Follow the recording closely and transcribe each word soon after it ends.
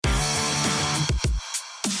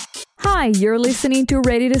Hi, you're listening to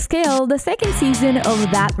Ready to Scale, the second season of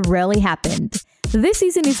That Really Happened. This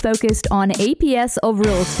season is focused on APS of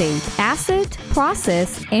real estate, asset,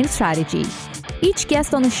 process, and strategy. Each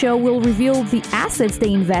guest on the show will reveal the assets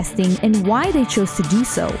they invest in and why they chose to do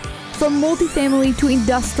so. From multifamily to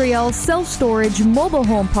industrial, self-storage, mobile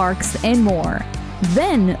home parks, and more.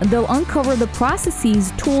 Then, they'll uncover the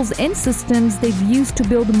processes, tools, and systems they've used to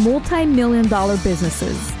build multi-million-dollar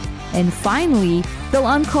businesses. And finally, they'll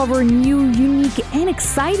uncover new, unique, and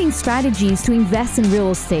exciting strategies to invest in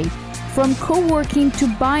real estate, from co-working to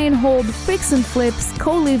buy and hold, fix and flips,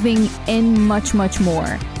 co-living, and much, much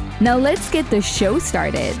more. Now let's get the show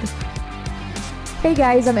started. Hey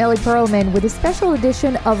guys, I'm Ellie Perlman with a special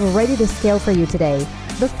edition of Ready to Scale for you today.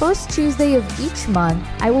 The first Tuesday of each month,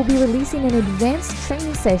 I will be releasing an advanced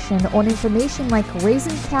training session on information like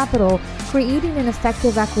raising capital, creating an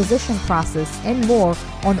effective acquisition process, and more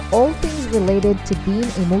on all things related to being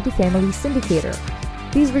a multifamily syndicator.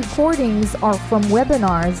 These recordings are from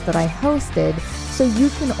webinars that I hosted, so you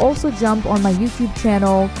can also jump on my YouTube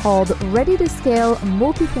channel called Ready to Scale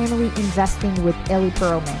Multifamily Investing with Ellie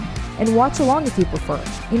Perlman and watch along if you prefer.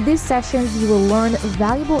 In these sessions, you will learn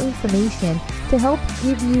valuable information to help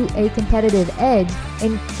give you a competitive edge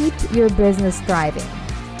and keep your business thriving.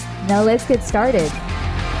 Now let's get started.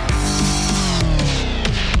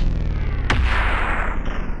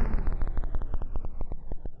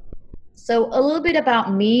 So a little bit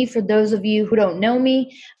about me, for those of you who don't know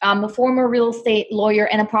me, I'm a former real estate lawyer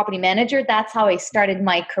and a property manager. That's how I started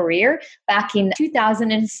my career back in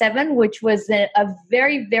 2007, which was a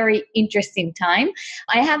very, very interesting time.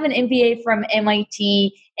 I have an MBA from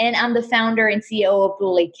MIT, and I'm the founder and CEO of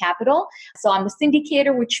Blue Lake Capital. So I'm a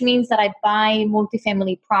syndicator, which means that I buy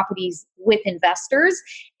multifamily properties with investors.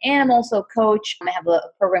 And I'm also a coach. I have a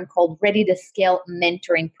program called Ready to Scale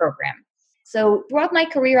Mentoring Program. So throughout my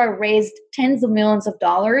career, I raised tens of millions of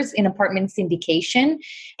dollars in apartment syndication.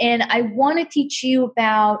 And I want to teach you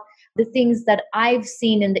about the things that I've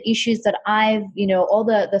seen and the issues that all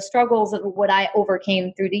the struggles of what I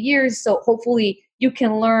overcame through the years. So hopefully you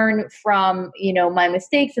can learn from, my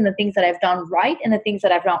mistakes and the things that I've done right and the things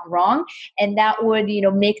that I've done wrong. And that would,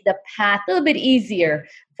 make the path a little bit easier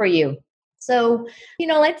for you. So,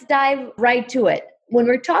 let's dive right to it. When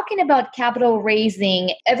we're talking about capital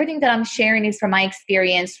raising, everything that I'm sharing is from my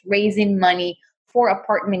experience raising money for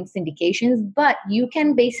apartment syndications, but you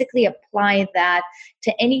can basically apply that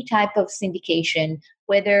to any type of syndication,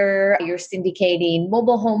 whether you're syndicating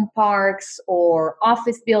mobile home parks or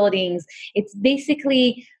office buildings. It's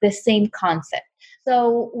basically the same concept.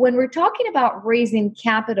 So when we're talking about raising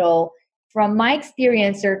capital, from my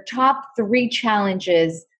experience, there are top 3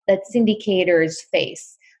 challenges that syndicators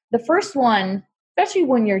face. The first one, especially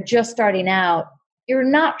when you're just starting out, you're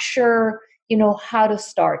not sure, how to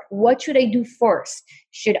start. What should I do first?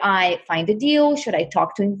 Should I find a deal? Should I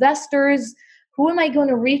talk to investors? Who am I going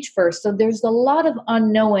to reach first? So there's a lot of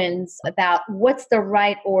unknowns about what's the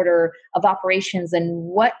right order of operations and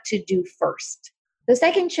what to do first. The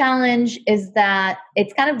second challenge is that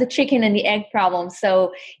it's kind of the chicken and the egg problem.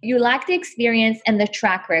 So you lack the experience and the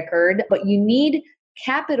track record, but you need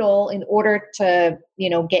capital in order to,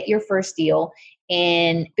 get your first deal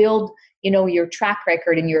and build, your track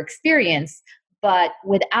record and your experience. But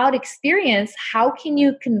without experience, how can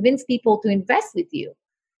you convince people to invest with you,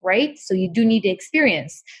 right? So you do need the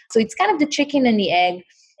experience. So it's kind of the chicken and the egg.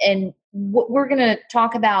 And what we're going to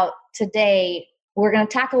talk about today, we're going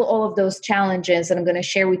to tackle all of those challenges, and I'm going to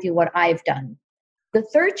share with you what I've done. The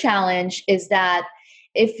third challenge is that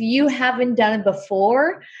if you haven't done it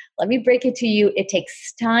before, let me break it to you. It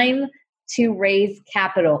takes time to raise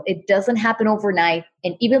capital. It doesn't happen overnight.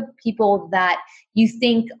 And even people that you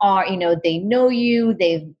think are, they know you,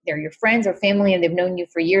 they're your friends or family, and they've known you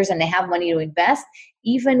for years and they have money to invest.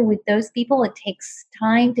 Even with those people, it takes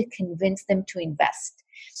time to convince them to invest.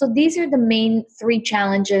 So these are the main 3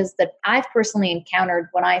 challenges that I've personally encountered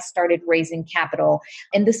when I started raising capital.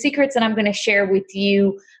 And the secrets that I'm going to share with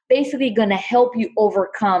you basically going to help you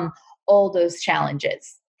overcome all those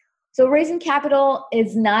challenges. So raising capital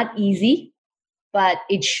is not easy, but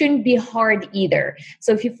it shouldn't be hard either.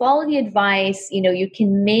 So if you follow the advice, you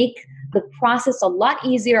can make the process a lot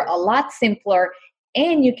easier, a lot simpler,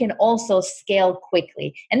 and you can also scale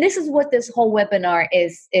quickly. And this is what this whole webinar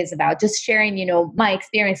is about, just sharing, my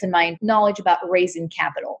experience and my knowledge about raising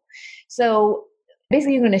capital. So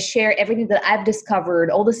basically, I'm going to share everything that I've discovered,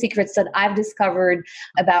 all the secrets that I've discovered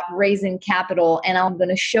about raising capital, and I'm going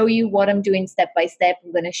to show you what I'm doing step by step.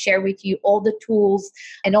 I'm going to share with you all the tools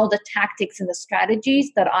and all the tactics and the strategies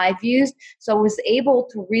that I've used. So I was able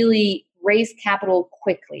to really raise capital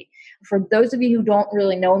quickly. For those of you who don't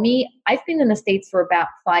really know me, I've been in the States for about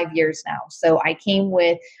 5 years now. So I came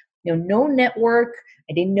with no network.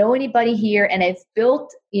 I didn't know anybody here, and I've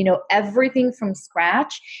built, everything from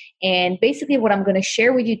scratch. And basically what I'm going to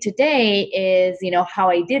share with you today is, how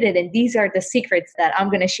I did it. And these are the secrets that I'm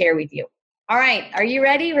going to share with you. All right. Are you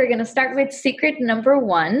ready? We're going to start with secret number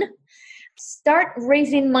 1. Start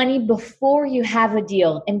raising money before you have a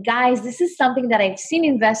deal. And guys, this is something that I've seen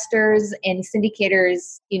investors and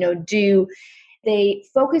syndicators, do. They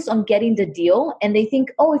focus on getting the deal and they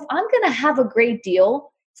think, oh, if I'm going to have a great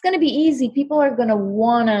deal, it's going to be easy. People are going to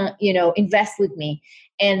want to, invest with me.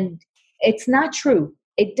 And it's not true.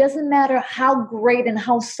 It doesn't matter how great and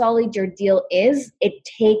how solid your deal is. It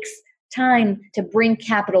takes time to bring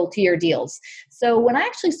capital to your deals. So when I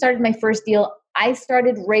actually started my first deal, I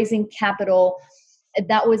started raising capital.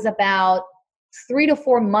 That was about 3 to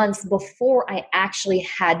 4 months before I actually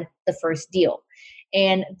had the first deal.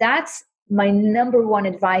 And that's my number one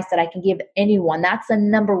advice that I can give anyone. That's the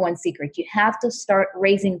number one secret. You have to start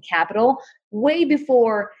raising capital way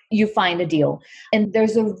before you find a deal. And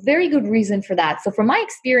there's a very good reason for that. So from my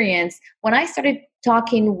experience, when I started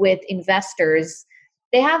talking with investors,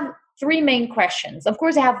 they have 3 main questions. Of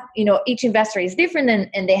course, I have, each investor is different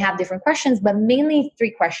and they have different questions, but mainly 3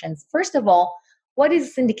 questions. First of all, what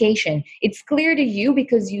is syndication? It's clear to you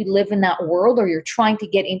because you live in that world or you're trying to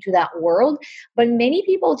get into that world, but many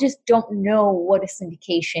people just don't know what a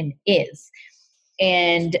syndication is.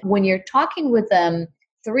 And when you're talking with them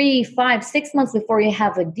 3, 5, 6 months before you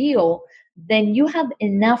have a deal, then you have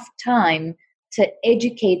enough time to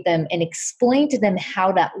educate them and explain to them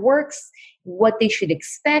how that works, what they should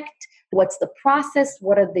expect, what's the process,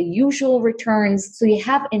 what are the usual returns. So you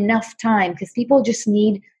have enough time because people just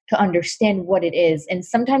need to understand what it is. And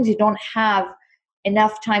sometimes you don't have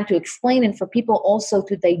enough time to explain and for people also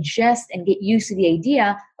to digest and get used to the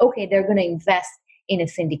idea, okay, they're going to invest in a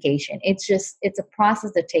syndication. It's a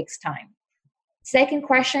process that takes time. Second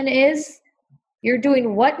question is, you're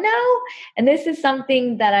doing what now? And this is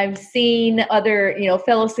something that I've seen other,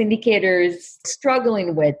 fellow syndicators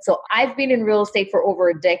struggling with. So I've been in real estate for over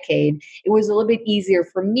a decade. It was a little bit easier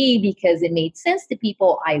for me because it made sense to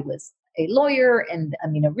people. I was a lawyer and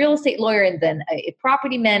a real estate lawyer and then a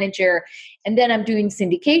property manager. And then I'm doing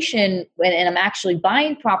syndication and I'm actually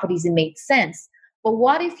buying properties. It made sense. But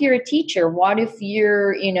what if you're a teacher? What if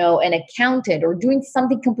you're, an accountant or doing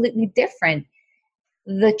something completely different?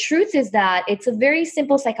 The truth is that it's a very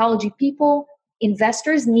simple psychology.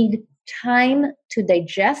 Investors need time to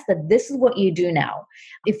digest that this is what you do now.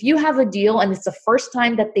 If you have a deal and it's the first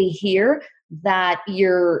time that they hear that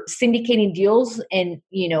you're syndicating deals and,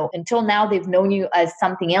 until now they've known you as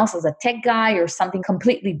something else, as a tech guy or something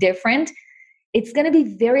completely different, it's going to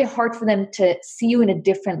be very hard for them to see you in a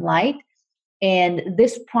different light. And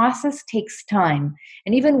this process takes time.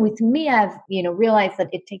 And even with me, I've, realized that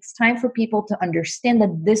it takes time for people to understand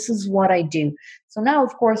that this is what I do. So now,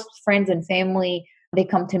 of course, friends and family, they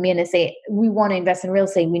come to me and they say, we want to invest in real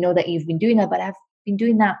estate. We know that you've been doing that, but I've been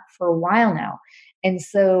doing that for a while now. And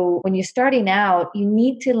so when you're starting out, you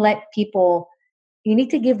need to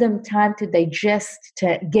give them time to digest,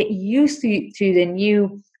 to get used to the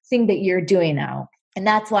new thing that you're doing now. And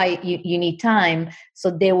that's why you need time, so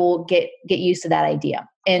they will get used to that idea.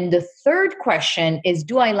 And the third question is,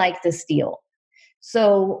 do I like this deal?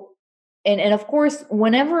 So, and of course,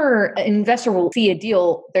 whenever an investor will see a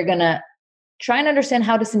deal, they're going to try and understand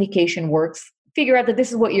how the syndication works, figure out that this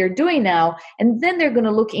is what you're doing now, and then they're going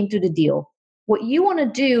to look into the deal. What you want to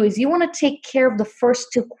do is you want to take care of the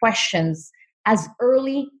first 2 questions as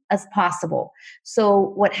early as possible.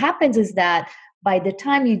 So what happens is that by the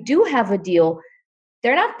time you do have a deal,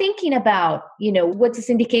 they're not thinking about, what's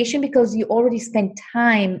a syndication because you already spent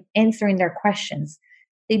time answering their questions.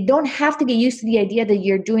 They don't have to get used to the idea that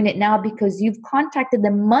you're doing it now because you've contacted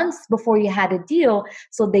them months before you had a deal,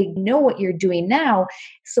 so they know what you're doing now.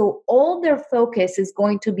 So all their focus is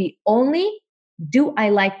going to be only, do I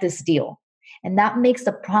like this deal? And that makes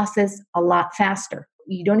the process a lot faster.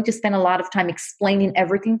 You don't need to spend a lot of time explaining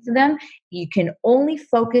everything to them. You can only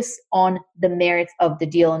focus on the merits of the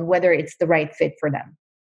deal and whether it's the right fit for them.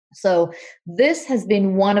 So this has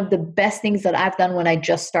been one of the best things that I've done when I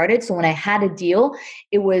just started. So when I had a deal,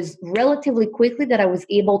 it was relatively quickly that I was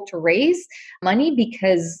able to raise money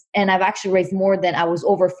and I've actually raised more than I was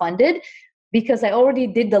overfunded because I already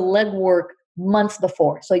did the legwork months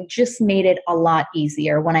before. So it just made it a lot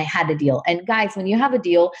easier when I had a deal. And guys, when you have a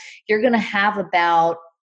deal, you're going to have about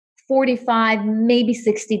 45, maybe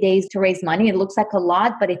 60 days to raise money. It looks like a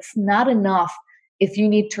lot, but it's not enough if you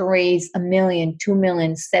need to raise 1 million, 2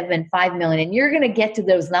 million, 7, 5 million, and you're going to get to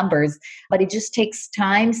those numbers, but it just takes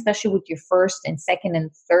time, especially with your first and second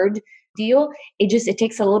and third deal. It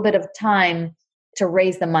takes a little bit of time to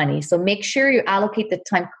raise the money. So make sure you allocate the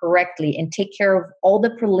time correctly and take care of all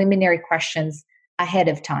the preliminary questions ahead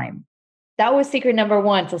of time. That was secret number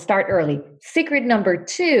 1. So start early. Secret number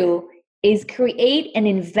 2 is create an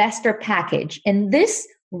investor package. And this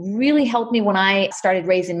really helped me when I started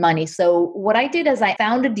raising money. So what I did is I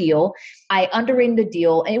found a deal, I underwritten the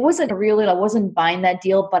deal, and it wasn't a real deal, I wasn't buying that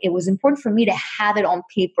deal, but it was important for me to have it on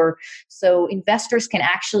paper so investors can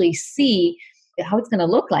actually see how it's going to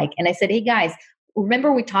look like. And I said, hey guys,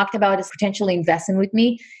 remember we talked about is potentially investing with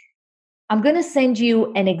me? I'm going to send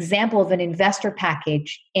you an example of an investor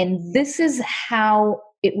package, and this is how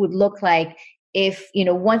it would look like if,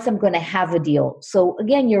 once I'm going to have a deal. So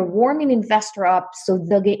again, you're warming investor up so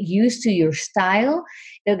they'll get used to your style.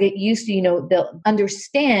 They'll get used to, they'll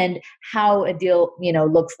understand how a deal,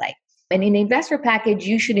 looks like. And in the investor package,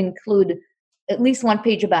 you should include at least 1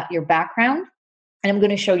 page about your background. And I'm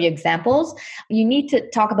going to show you examples. You need to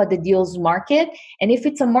talk about the deal's market. And if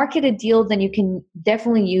it's a marketed deal, then you can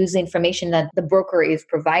definitely use the information that the broker is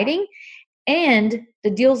providing and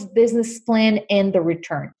the deal's business plan and the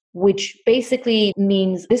return, which basically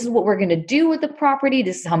means this is what we're going to do with the property.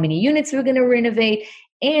 This is how many units we're going to renovate.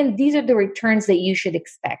 And these are the returns that you should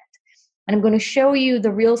expect. And I'm going to show you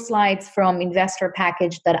the real slides from investor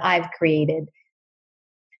package that I've created.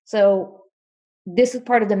 So this is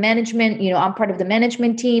part of the management, I'm part of the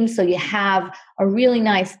management team. So you have a really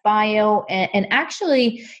nice bio. And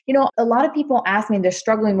actually, a lot of people ask me, and they're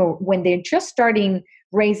struggling when they're just starting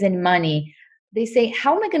raising money. They say,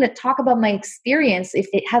 how am I going to talk about my experience if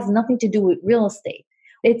it has nothing to do with real estate?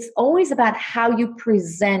 It's always about how you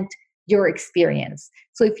present your experience.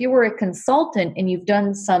 So if you were a consultant and you've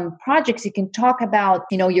done some projects, you can talk about,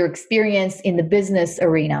 your experience in the business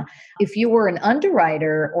arena. If you were an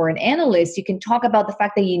underwriter or an analyst, you can talk about the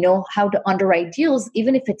fact that you know how to underwrite deals,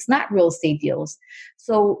 even if it's not real estate deals.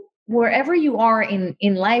 So wherever you are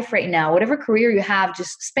in life right now, whatever career you have,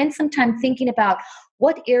 just spend some time thinking about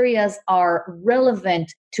what areas are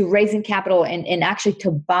relevant to raising capital and actually to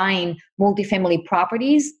buying multifamily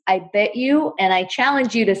properties. I bet you, and I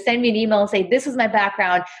challenge you to send me an email and say, this is my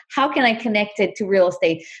background. How can I connect it to real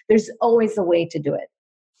estate? There's always a way to do it.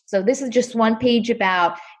 So this is just 1 page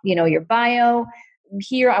about, your bio.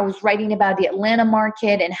 Here I was writing about the Atlanta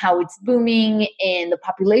market and how it's booming and the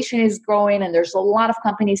population is growing and there's a lot of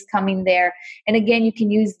companies coming there. And again, you can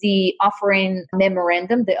use the offering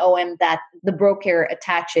memorandum, the OM that the broker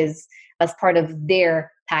attaches as part of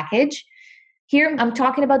their package. Here I'm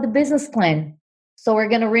talking about the business plan. So we're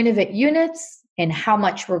going to renovate units and how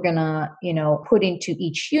much we're going to, put into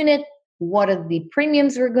each unit. What are the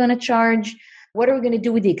premiums we're going to charge? What are we going to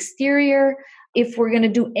do with the exterior? If we're going to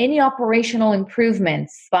do any operational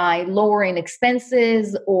improvements by lowering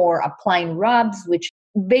expenses or applying RUBS, which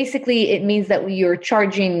basically it means that you're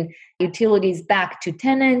charging utilities back to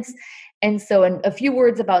tenants. And so a few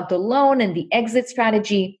words about the loan and the exit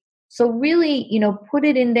strategy. So really, put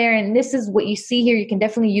it in there. And this is what you see here. You can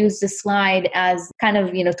definitely use this slide as kind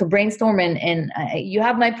of, to brainstorm. And you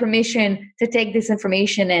have my permission to take this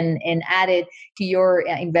information and add it to your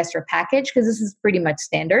investor package, because this is pretty much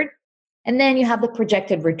standard. And then you have the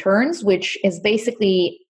projected returns, which is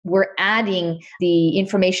basically we're adding the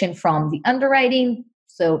information from the underwriting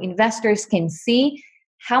so investors can see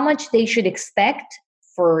how much they should expect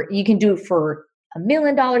you can do for $1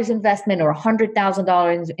 million investment or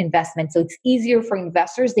 $100,000 investment. So it's easier for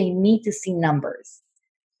investors. They need to see numbers.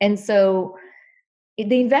 And so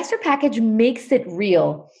the investor package makes it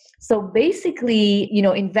real. So basically,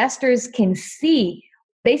 investors can see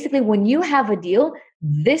basically when you have a deal,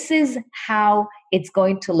 this is how it's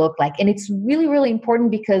going to look like. And it's really, really important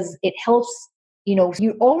because it helps,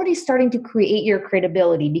 you're already starting to create your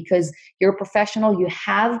credibility because you're a professional, you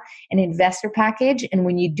have an investor package. And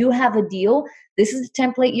when you do have a deal, this is the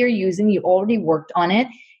template you're using, you already worked on it,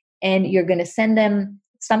 and you're going to send them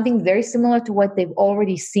something very similar to what they've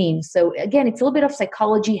already seen. So again, it's a little bit of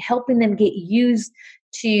psychology, helping them get used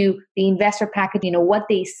to the investor package. What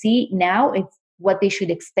they see now, it's what they should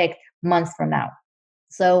expect months from now.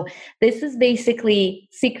 So this is basically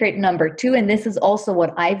secret number 2. And this is also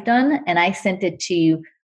what I've done. And I sent it to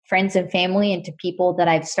friends and family and to people that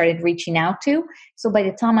I've started reaching out to. So by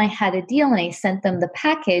the time I had a deal and I sent them the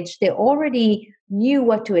package, they already knew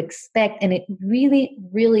what to expect. And it really,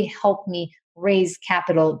 really helped me raise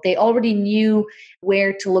capital. They already knew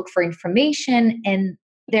where to look for information, and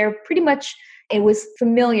they're pretty much, it was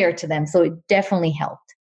familiar to them. So it definitely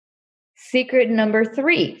helped. Secret number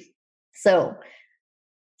 3. So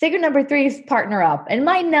Secret number 3 is partner up. It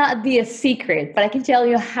might not be a secret, but I can tell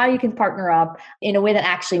you how you can partner up in a way that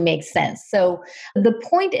actually makes sense. So the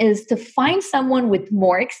point is to find someone with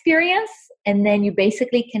more experience, and then you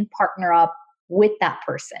basically can partner up with that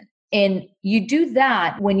person. And you do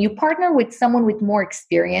that when you partner with someone with more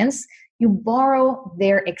experience, you borrow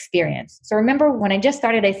their experience. So remember when I just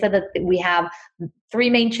started, I said that we have 3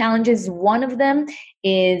 main challenges. One of them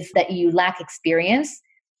is that you lack experience.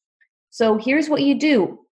 So here's what you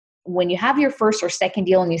do. When you have your first or second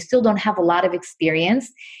deal and you still don't have a lot of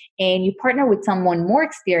experience and you partner with someone more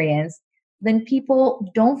experienced, then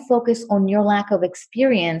people don't focus on your lack of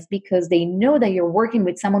experience because they know that you're working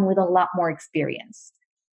with someone with a lot more experience.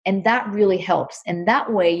 And that really helps. And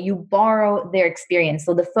that way you borrow their experience.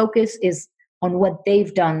 So the focus is on what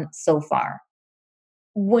they've done so far.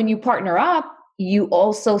 When you partner up, you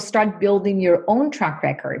also start building your own track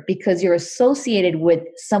record because you're associated with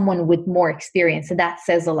someone with more experience. And that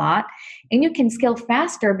says a lot. And you can scale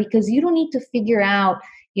faster because you don't need to figure out,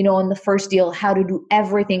 on the first deal, how to do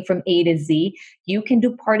everything from A to Z. You can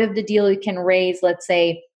do part of the deal. You can raise, let's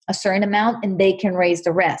say, a certain amount and they can raise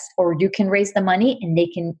the rest, or you can raise the money and they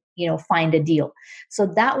can, find a deal. So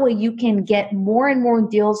that way you can get more and more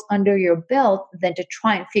deals under your belt than to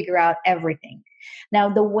try and figure out everything. Now,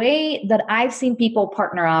 the way that I've seen people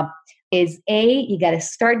partner up is you got to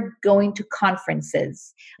start going to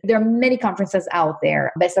conferences. There are many conferences out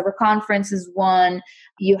there. Best Ever Conference is one.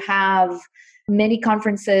 You have many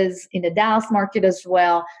conferences in the Dallas market as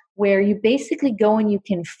well, where you basically go and you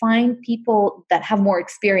can find people that have more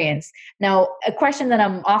experience. Now, a question that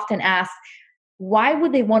I'm often asked, why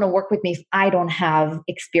would they want to work with me if I don't have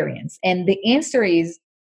experience? And the answer is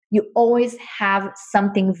you always have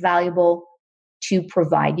something valuable to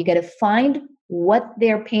provide. You got to find what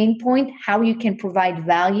their pain point, how you can provide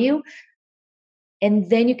value, and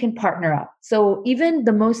then you can partner up. So even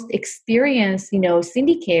the most experienced,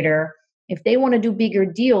 syndicator, if they want to do bigger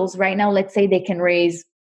deals right now, let's say they can raise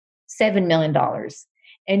 $7 million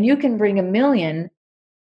and you can bring $1 million,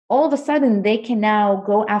 all of a sudden they can now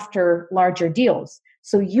go after larger deals.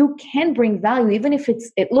 So you can bring value, even if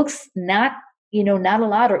it looks not a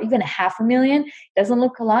lot, or even $500,000 doesn't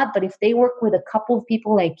look a lot, but if they work with a couple of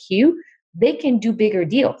people like you, they can do bigger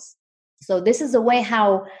deals. So this is a way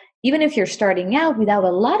how, even if you're starting out without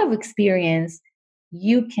a lot of experience,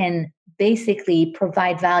 you can basically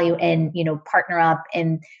provide value and, partner up.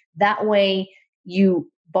 And that way you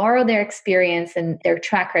borrow their experience and their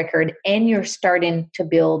track record, and you're starting to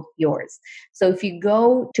build yours. So if you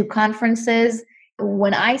go to conferences,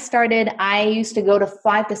 when I started, I used to go to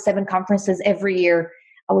 5 to 7 conferences every year.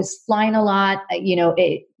 I was flying a lot.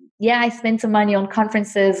 I spent some money on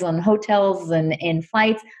conferences, on hotels and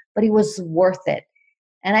flights, but it was worth it.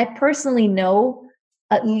 And I personally know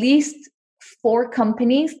at least 4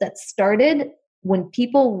 companies that started when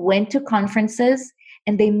people went to conferences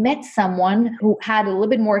and they met someone who had a little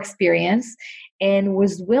bit more experience and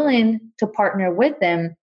was willing to partner with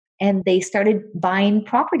them, and they started buying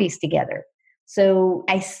properties together. So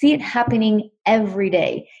I see it happening every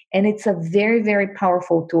day, and it's a very, very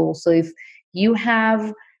powerful tool. So if you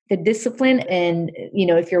have the discipline and,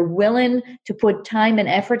 if you're willing to put time and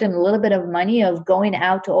effort and a little bit of money of going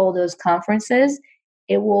out to all those conferences,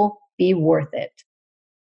 it will be worth it.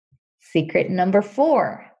 Secret number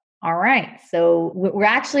 4. All right. So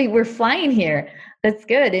we're flying here. That's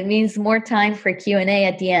good. It means more time for Q&A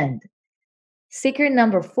at the end. Secret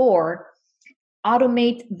number 4,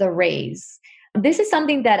 automate the raise. This is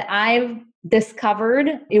something that I've discovered.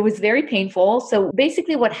 It was very painful. So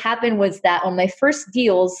basically what happened was that on my first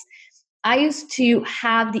deals, I used to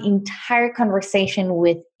have the entire conversation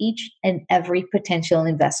with each and every potential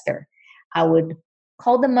investor. I would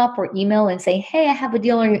call them up or email and say, hey, I have a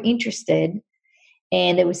deal. Are you interested?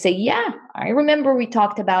 And they would say, yeah, I remember we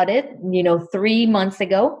talked about it, 3 months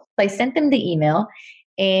ago. So I sent them the email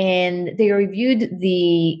and they reviewed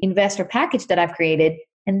the investor package that I've created.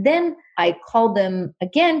 And then I called them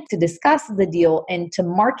again to discuss the deal and to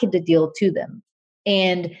market the deal to them.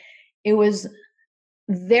 And it was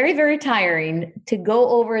very, very tiring to go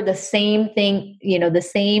over the same thing, the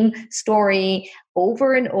same story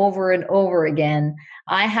over and over and over again.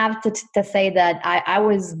 I have to say that I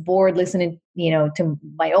was bored listening, to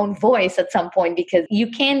my own voice at some point, because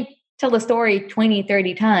you can't tell the story 20,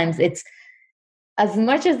 30 times. It's as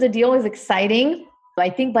much as the deal is exciting. I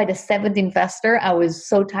think by the 7th investor, I was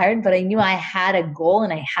so tired, but I knew I had a goal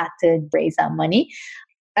and I had to raise that money.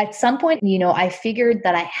 At some point, I figured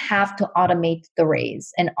that I have to automate the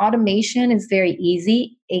raise. And automation is very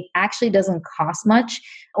easy. It actually doesn't cost much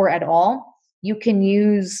or at all. You can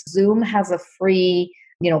use Zoom has a free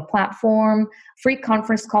platform.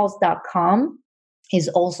 Freeconferencecalls.com is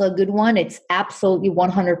also a good one. It's absolutely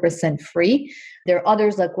 100% free. There are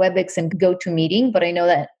others like WebEx and GoToMeeting, but I know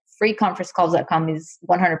that freeconferencecalls.com is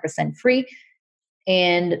 100% free.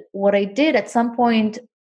 And what I did at some point,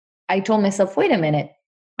 I told myself, wait a minute,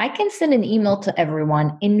 I can send an email to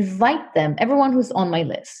everyone, invite them, everyone who's on my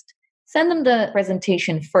list, send them the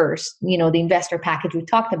presentation first, the investor package we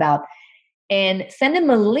talked about, and send them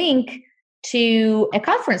a link to a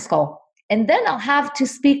conference call. And then I'll have to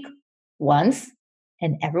speak once,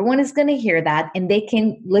 and everyone is going to hear that, and they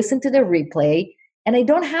can listen to the replay. And I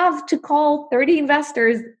don't have to call 30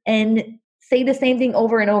 investors and say the same thing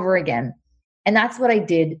over and over again. And that's what I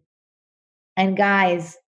did. And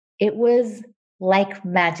guys, it was like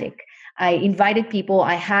magic. I invited people.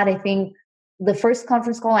 I think the first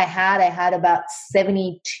conference call I had about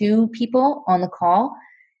 72 people on the call.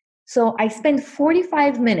 So I spent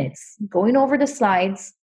 45 minutes going over the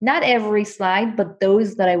slides, not every slide, but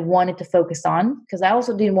those that I wanted to focus on, because I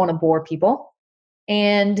also didn't want to bore people.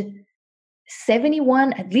 And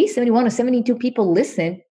at least 71 or 72 people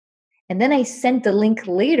listened. And then I sent the link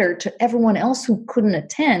later to everyone else who couldn't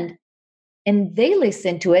attend. And they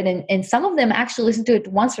listened to it. And some of them actually listened to it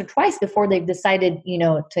once or twice before they've decided,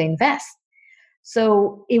 to invest.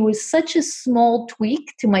 So it was such a small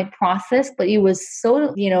tweak to my process, but it was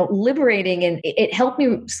so, liberating, and it helped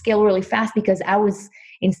me scale really fast, because I was,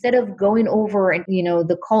 instead of going over and,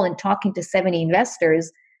 the call and talking to 70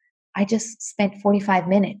 investors, I just spent 45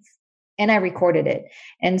 minutes and I recorded it.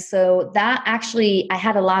 And so that actually, I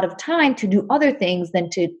had a lot of time to do other things than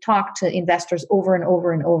to talk to investors over and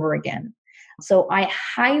over and over again. So I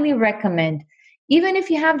highly recommend, even if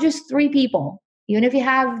you have just 3 people, even if you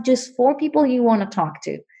have just 4 people you want to talk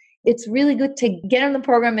to, it's really good to get on the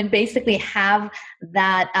program and basically have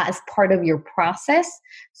that as part of your process.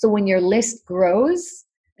 So when your list grows,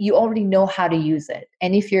 you already know how to use it.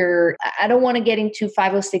 And I don't want to get into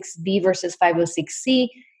 506B versus 506C,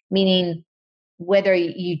 meaning whether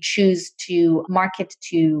you choose to market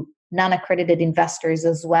to non-accredited investors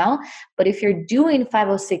as well. But if you're doing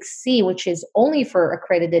 506C, which is only for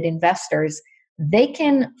accredited investors, they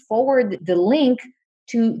can forward the link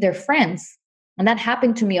to their friends. And that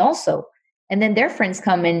happened to me also. And then their friends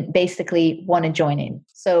come and basically want to join in.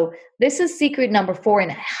 So this is secret number 4.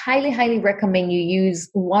 And I highly, highly recommend you use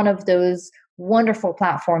one of those wonderful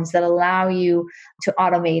platforms that allow you to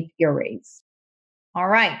automate your raise. All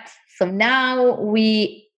right. So now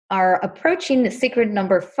we are approaching the secret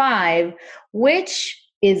number 5, which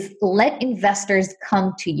is let investors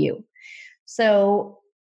come to you. So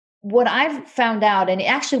what I've found out, and it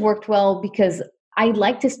actually worked well, because I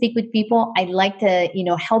like to speak with people. I like to,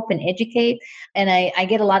 help and educate. And I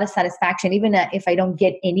get a lot of satisfaction, even if I don't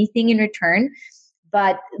get anything in return.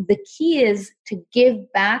 But the key is to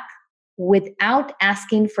give back without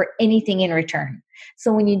asking for anything in return.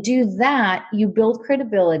 So when you do that, you build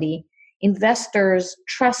credibility. Investors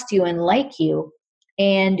trust you and like you.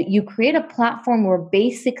 And you create a platform where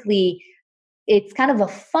basically it's kind of a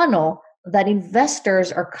funnel that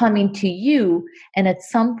investors are coming to you. And at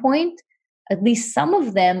some point, at least some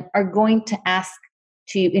of them are going to ask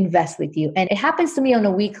to invest with you. And it happens to me on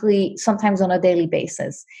a weekly, sometimes on a daily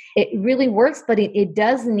basis. It really works, but it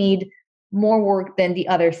does need more work than the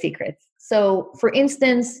other secrets. So for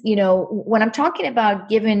instance, when I'm talking about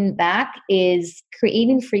giving back is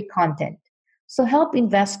creating free content. So help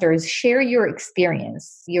investors share your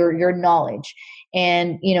experience, your knowledge.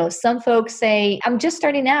 And, some folks say, I'm just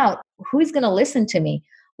starting out. Who's going to listen to me?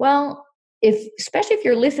 Well, especially if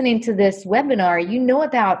you're listening to this webinar, you know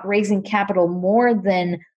about raising capital more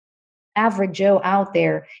than average Joe out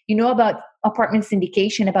there. You know about apartment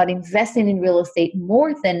syndication, about investing in real estate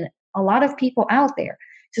more than a lot of people out there.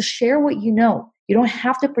 So share what you know. You don't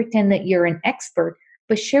have to pretend that you're an expert,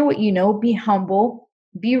 but share what you know, be humble,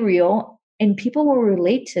 be real, and people will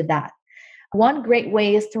relate to that. One great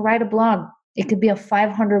way is to write a blog. It could be a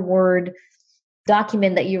 500-word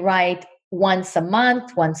document that you write once a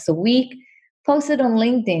month, once a week. Post it on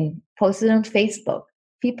LinkedIn, post it on Facebook.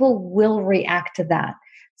 People will react to that.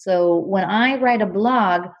 So when I write a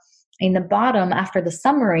blog, in the bottom after the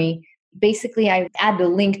summary, basically I add the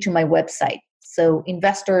link to my website. So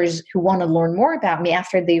investors who want to learn more about me,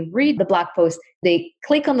 after they read the blog post, they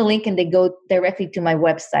click on the link and they go directly to my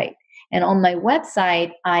website. And on my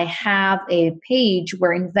website, I have a page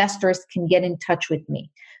where investors can get in touch with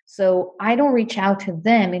me. So I don't reach out to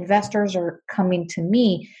them. Investors are coming to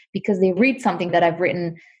me because they read something that I've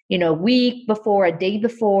written, a week before, a day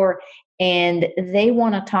before, and they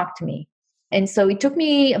want to talk to me. And so it took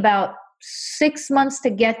me about 6 months to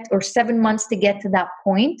get, or 7 months to get to that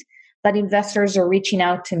point. that investors are reaching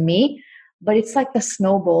out to me, but it's like the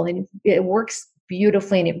snowball and it works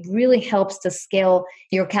beautifully and it really helps to scale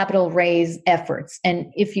your capital raise efforts.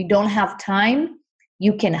 And if you don't have time,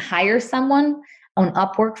 you can hire someone on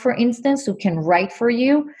Upwork, for instance, who can write for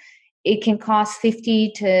you. It can cost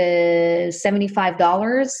 $50 to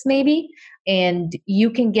 $75 maybe, and you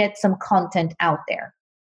can get some content out there.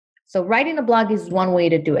 So writing a blog is one way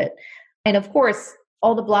to do it. And of course,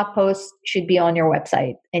 all the blog posts should be on your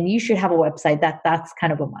website, and you should have a website. That's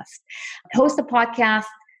kind of a must. Host a podcast.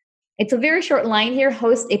 It's a very short line here.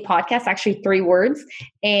 Host a podcast, actually 3 words.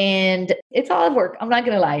 And it's a lot of work. I'm not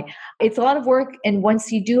going to lie. It's a lot of work. And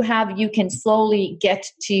once you do have, you can slowly get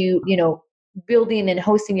to, building and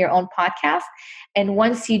hosting your own podcast. And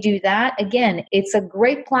once you do that, again, it's a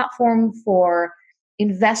great platform for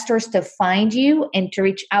investors to find you and to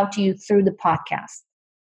reach out to you through the podcast.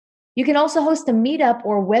 You can also host a meetup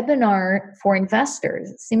or webinar for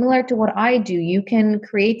investors. Similar to what I do, you can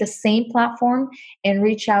create the same platform and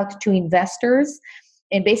reach out to investors.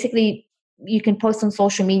 And basically, you can post on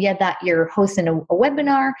social media that you're hosting a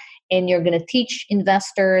webinar and you're going to teach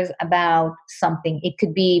investors about something. It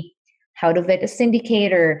could be how to vet a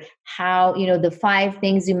syndicator, how, the 5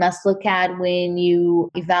 things you must look at when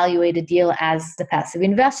you evaluate a deal as a passive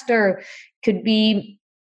investor. Could be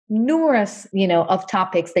numerous, of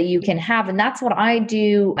topics that you can have. And that's what I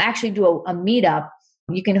do. I actually do a meetup.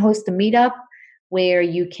 You can host a meetup where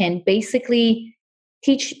you can basically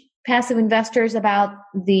teach passive investors about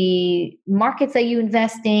the markets that you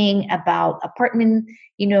invest in, about apartment,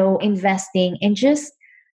 investing, and just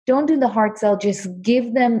don't do the hard sell. Just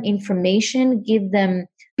give them information,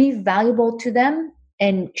 be valuable to them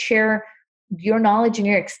and share your knowledge and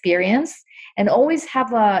your experience, and always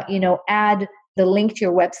have add the link to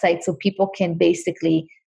your website so people can basically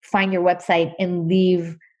find your website and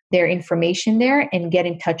leave their information there and get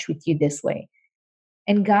in touch with you this way.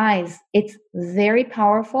 And guys, it's very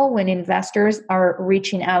powerful when investors are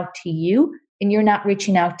reaching out to you and you're not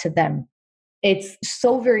reaching out to them. It's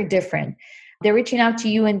so very different. They're reaching out to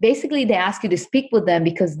you and basically they ask you to speak with them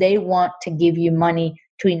because they want to give you money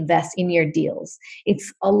to invest in your deals.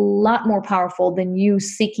 It's a lot more powerful than you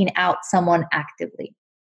seeking out someone actively.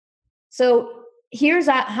 So here's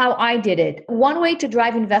how I did it. One way to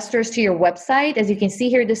drive investors to your website, as you can see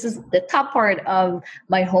here, this is the top part of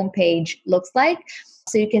my homepage looks like.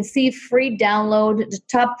 So you can see free download, the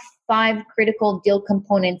top 5 critical deal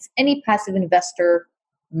components any passive investor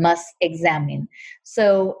must examine.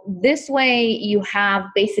 So this way you have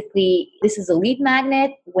basically, this is a lead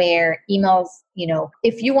magnet where emails,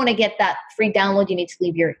 if you want to get that free download, you need to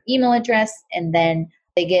leave your email address and then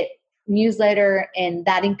they get newsletter, and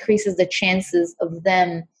that increases the chances of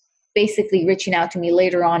them basically reaching out to me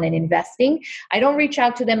later on and investing. I don't reach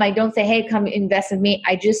out to them. I don't say, hey, come invest with me.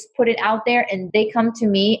 I just put it out there and they come to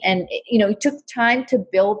me, and it took time to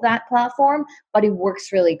build that platform, but it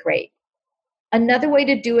works really great. Another way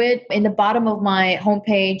to do it, in the bottom of my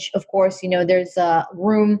homepage, of course, there's a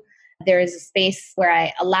room, there is a space where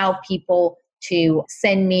I allow people to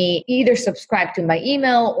send me, either subscribe to my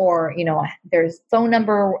email or, there's phone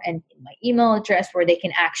number and my email address where they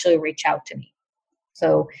can actually reach out to me.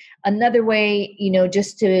 So another way,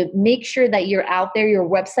 just to make sure that you're out there, your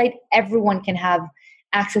website, everyone can have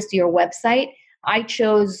access to your website. I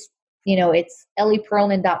chose, it's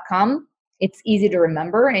ellieperlman.com. It's easy to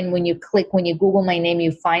remember. And when you Google my name,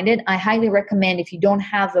 you find it. I highly recommend, if you don't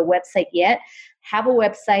have a website yet, have a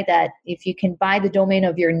website that if you can buy the domain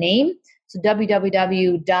of your name, so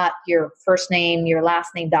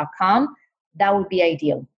www.yourfirstname.yourlastname.com, that would be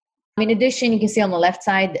ideal. In addition, you can see on the left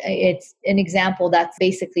side, it's an example that's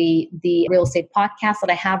basically the real estate podcast that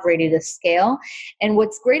I have ready to scale. And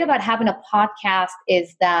what's great about having a podcast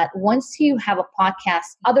is that once you have a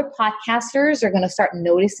podcast, other podcasters are going to start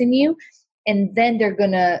noticing you, and then they're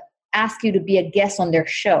going to ask you to be a guest on their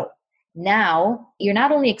show. Now, you're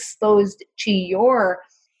not only exposed to your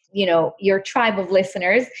tribe of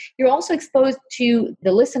listeners, you're also exposed to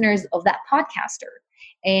the listeners of that podcaster.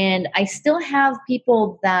 And I still have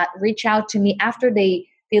people that reach out to me after they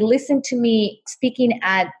listen to me speaking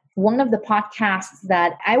at one of the podcasts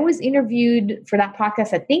that I was interviewed for. That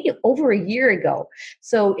podcast, I think over a year ago.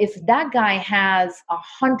 So if that guy has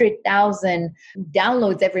 100,000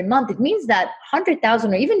 downloads every month, it means that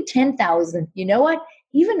 100,000 or even 10,000, you know what?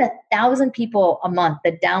 Even 1,000 people a month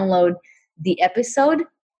that download the episode,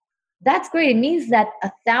 that's great. It means that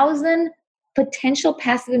 1,000 potential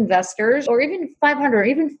passive investors, or even 500 or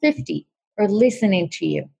even 50, are listening to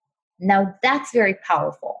you. Now that's very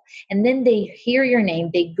powerful. And then they hear your name,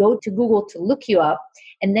 they go to Google to look you up,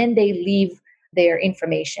 and then they leave their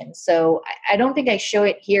information. So I don't think I show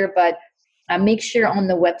it here, but make sure on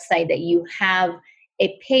the website that you have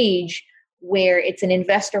a page where it's an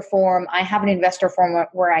investor form. I have an investor form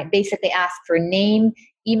where I basically ask for name,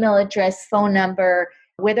 email address, phone number,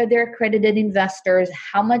 whether they're accredited investors,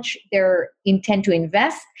 how much they're intend to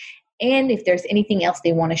invest, and if there's anything else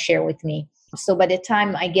they want to share with me. So by the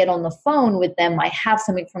time I get on the phone with them, I have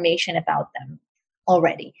some information about them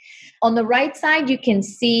already. On the right side, you can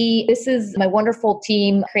see this is my wonderful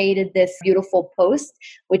team created this beautiful post,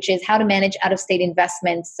 which is how to manage out-of-state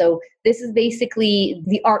investments. So this is basically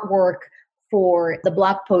the artwork for the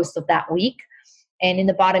blog post of that week. And in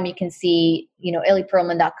the bottom, you can see,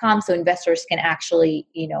 ellieperlman.com, so investors can actually,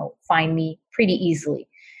 find me pretty easily.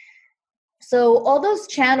 So all those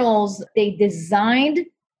channels, they designed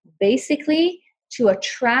basically to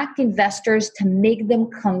attract investors, to make them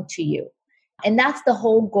come to you. And that's the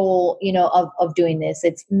whole goal, of doing this.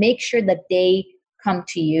 It's make sure that they come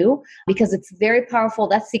to you, because it's very powerful.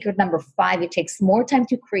 That's secret number 5. It takes more time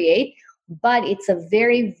to create, but it's a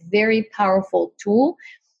very, very powerful tool.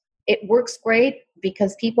 It works great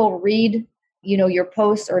because people read, your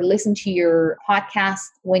posts or listen to your podcast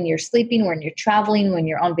when you're sleeping, when you're traveling, when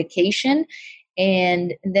you're on vacation,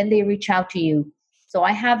 and then they reach out to you. So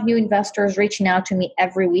I have new investors reaching out to me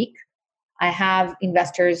every week. I have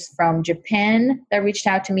investors from Japan that reached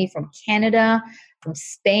out to me, from Canada, from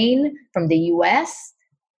Spain, from the US.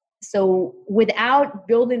 So without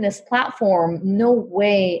building this platform, no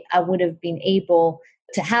way I would have been able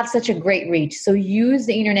to have such a great reach. So use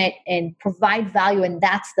the internet and provide value, and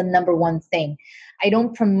that's the number one thing. I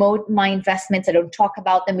don't promote my investments. I don't talk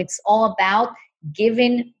about them. It's all about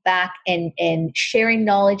giving back and sharing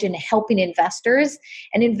knowledge and helping investors.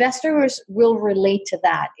 And investors will relate to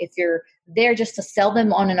that. If you're there just to sell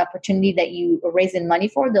them on an opportunity that you are raising money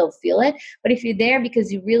for, they'll feel it. But if you're there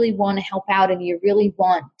because you really want to help out and you really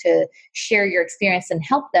want to share your experience and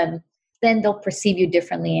help them, then they'll perceive you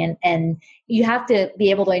differently. And you have to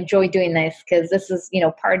be able to enjoy doing this, because this is,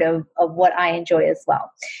 part of what I enjoy as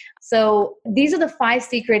well. So these are the 5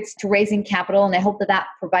 secrets to raising capital. And I hope that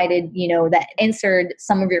provided, that answered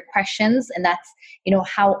some of your questions. And that's,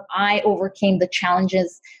 how I overcame the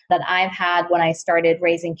challenges that I've had when I started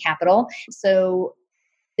raising capital. So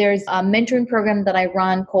there's a mentoring program that I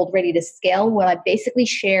run called Ready to Scale, where I basically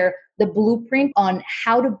share the blueprint on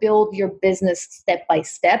how to build your business step by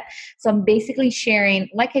step. So I'm basically sharing,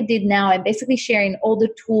 like I did now, I'm basically sharing all the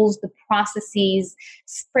tools, the processes,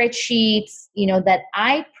 spreadsheets, that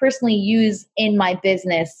I personally use in my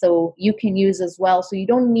business, so you can use as well. So you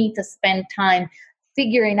don't need to spend time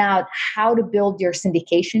figuring out how to build your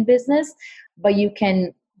syndication business, but you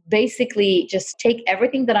can basically just take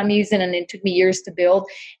everything that I'm using, and it took me years to build,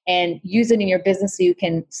 and use it in your business so you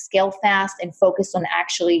can scale fast and focus on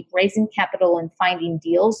actually raising capital and finding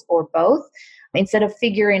deals, or both, instead of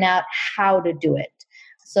figuring out how to do it.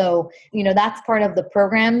 So, that's part of the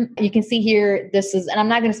program. You can see here, this is, and I'm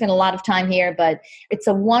not going to spend a lot of time here, but it's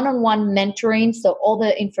a one-on-one mentoring. So all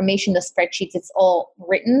the information, the spreadsheets, it's all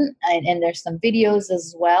written, and there's some videos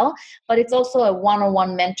as well. But it's also a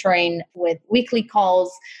one-on-one mentoring with weekly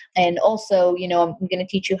calls. And also, I'm going to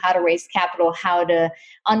teach you how to raise capital, how to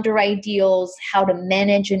underwrite deals, how to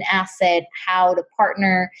manage an asset, how to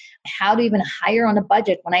partner, how to even hire on a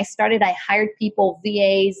budget. When I started, I hired people,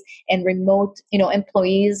 VAs, and remote,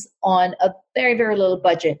 employees on a very, very little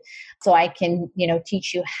budget. So I can,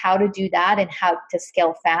 teach you how to do that and how to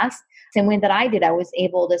scale fast. Same way that I did, I was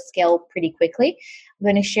able to scale pretty quickly. I'm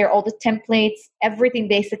going to share all the templates, everything.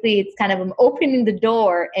 Basically, it's kind of I'm opening the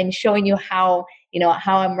door and showing you how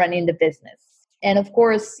I'm running the business. And of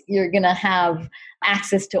course, you're going to have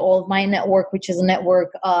access to all of my network, which is a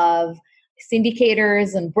network of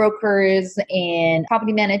syndicators and brokers and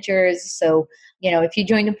property managers. So, if you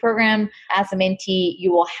join the program as a mentee,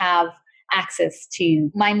 you will have access to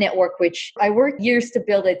my network, which I worked years to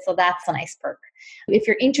build it. So that's a nice perk. If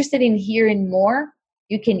you're interested in hearing more,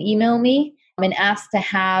 you can email me and ask to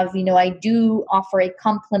have, I do offer a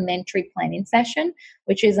complimentary planning session,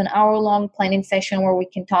 which is an hour-long planning session where we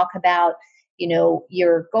can talk about,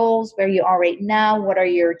 your goals, where you are right now, what are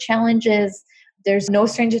your challenges. There's no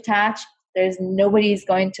strings attached. There's nobody's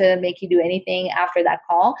going to make you do anything after that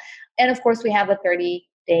call. And of course, we have a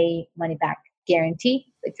 30-day money-back guarantee.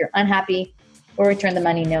 If you're unhappy, we'll return the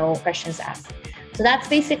money, no questions asked. So that's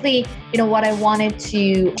basically, what I wanted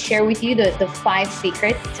to share with you, the 5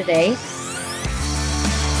 secrets today.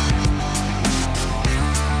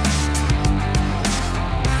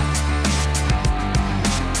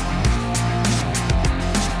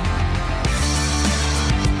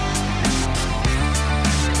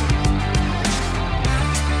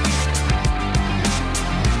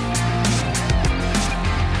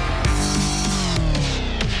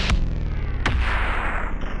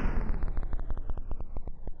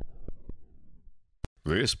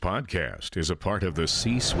 This podcast is a part of the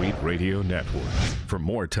C-Suite Radio Network. For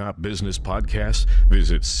more top business podcasts,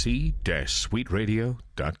 visit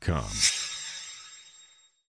c-suiteradio.com.